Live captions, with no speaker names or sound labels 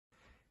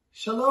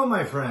Shalom,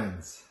 my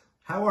friends.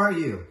 How are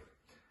you?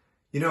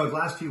 You know, the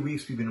last few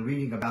weeks we've been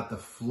reading about the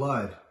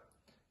flood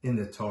in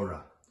the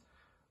Torah.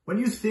 When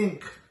you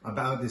think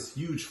about this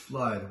huge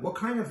flood, what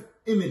kind of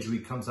imagery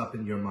comes up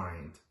in your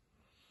mind?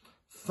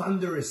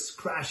 Thunderous,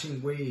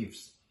 crashing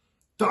waves,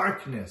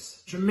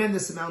 darkness,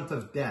 tremendous amount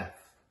of death.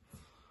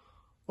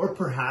 Or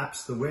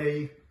perhaps the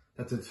way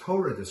that the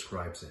Torah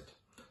describes it,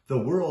 the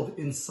world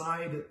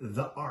inside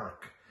the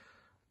ark,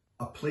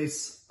 a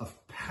place of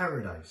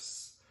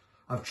paradise,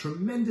 of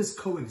tremendous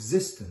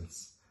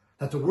coexistence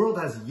that the world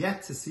has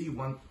yet to see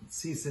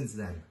since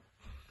then.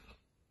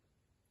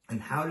 And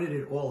how did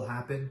it all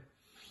happen?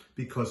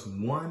 Because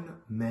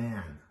one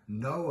man,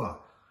 Noah,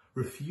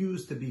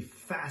 refused to be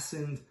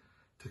fastened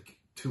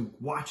to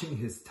watching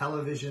his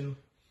television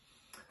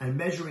and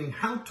measuring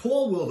how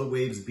tall will the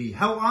waves be,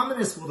 how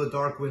ominous will the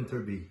dark winter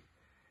be,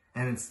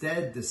 and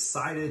instead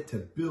decided to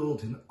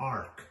build an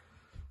ark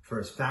for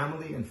his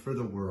family and for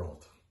the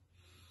world.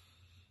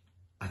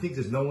 I think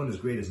there's no one as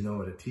great as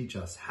Noah to teach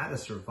us how to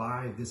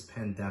survive this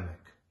pandemic.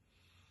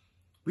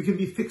 We can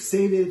be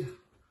fixated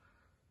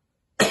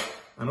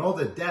on all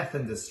the death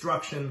and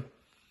destruction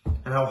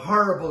and how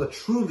horrible it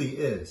truly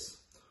is.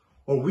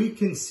 Or we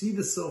can see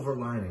the silver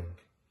lining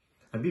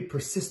and be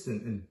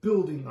persistent in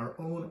building our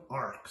own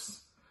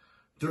arks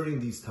during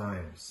these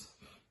times.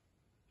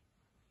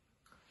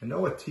 And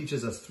Noah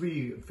teaches us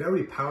three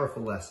very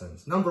powerful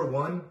lessons. Number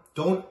one,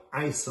 don't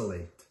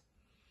isolate.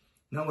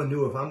 Noah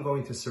knew if I'm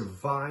going to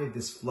survive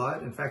this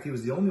flood, in fact, he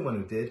was the only one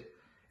who did,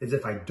 is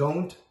if I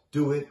don't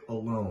do it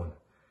alone.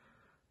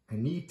 I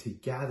need to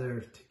gather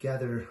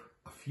together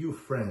a few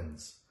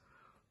friends,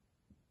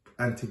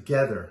 and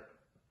together,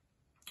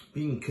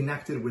 being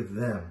connected with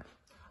them,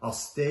 I'll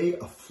stay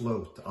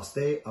afloat. I'll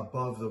stay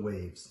above the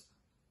waves.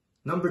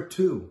 Number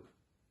two,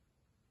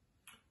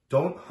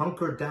 don't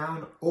hunker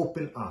down,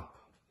 open up.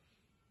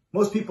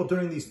 Most people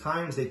during these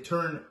times, they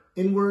turn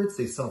inwards,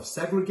 they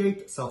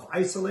self-segregate,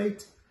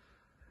 self-isolate,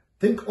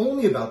 think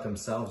only about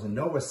themselves. And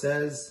Noah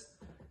says,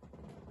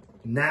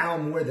 now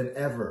more than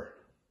ever,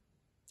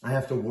 I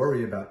have to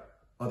worry about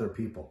other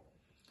people.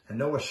 And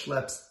Noah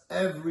schleps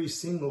every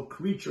single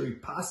creature he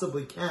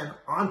possibly can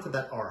onto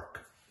that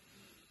ark.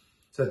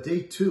 So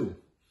day two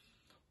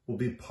will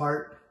be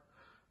part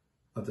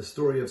of the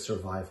story of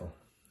survival.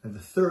 And the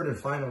third and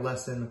final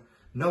lesson,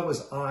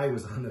 Noah's eye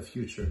was on the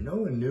future.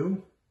 Noah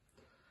knew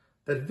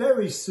that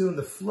very soon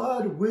the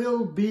flood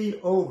will be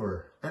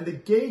over and the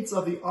gates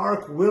of the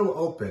ark will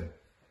open.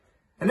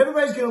 And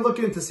everybody's going to look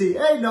in to see,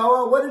 hey,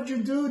 Noah, what did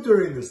you do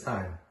during this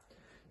time?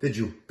 Did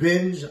you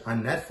binge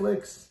on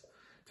Netflix?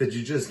 Did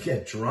you just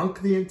get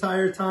drunk the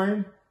entire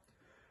time?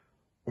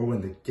 Or when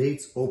the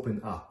gates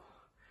opened up,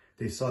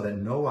 they saw that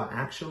Noah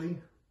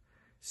actually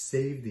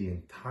saved the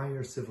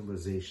entire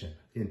civilization,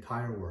 the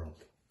entire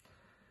world.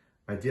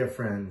 My dear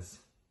friends,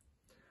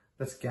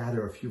 let's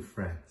gather a few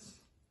friends.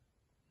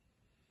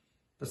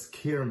 Let's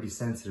care and be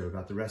sensitive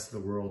about the rest of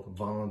the world,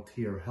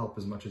 volunteer, help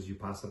as much as you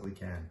possibly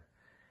can.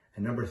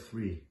 And number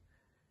three,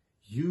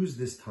 use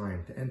this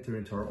time to enter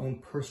into our own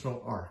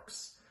personal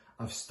arcs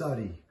of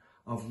study,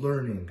 of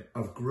learning,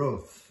 of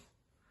growth,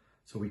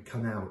 so we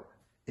come out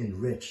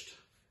enriched,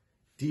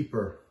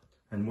 deeper,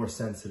 and more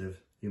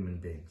sensitive human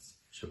beings.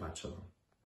 Shabbat Shalom.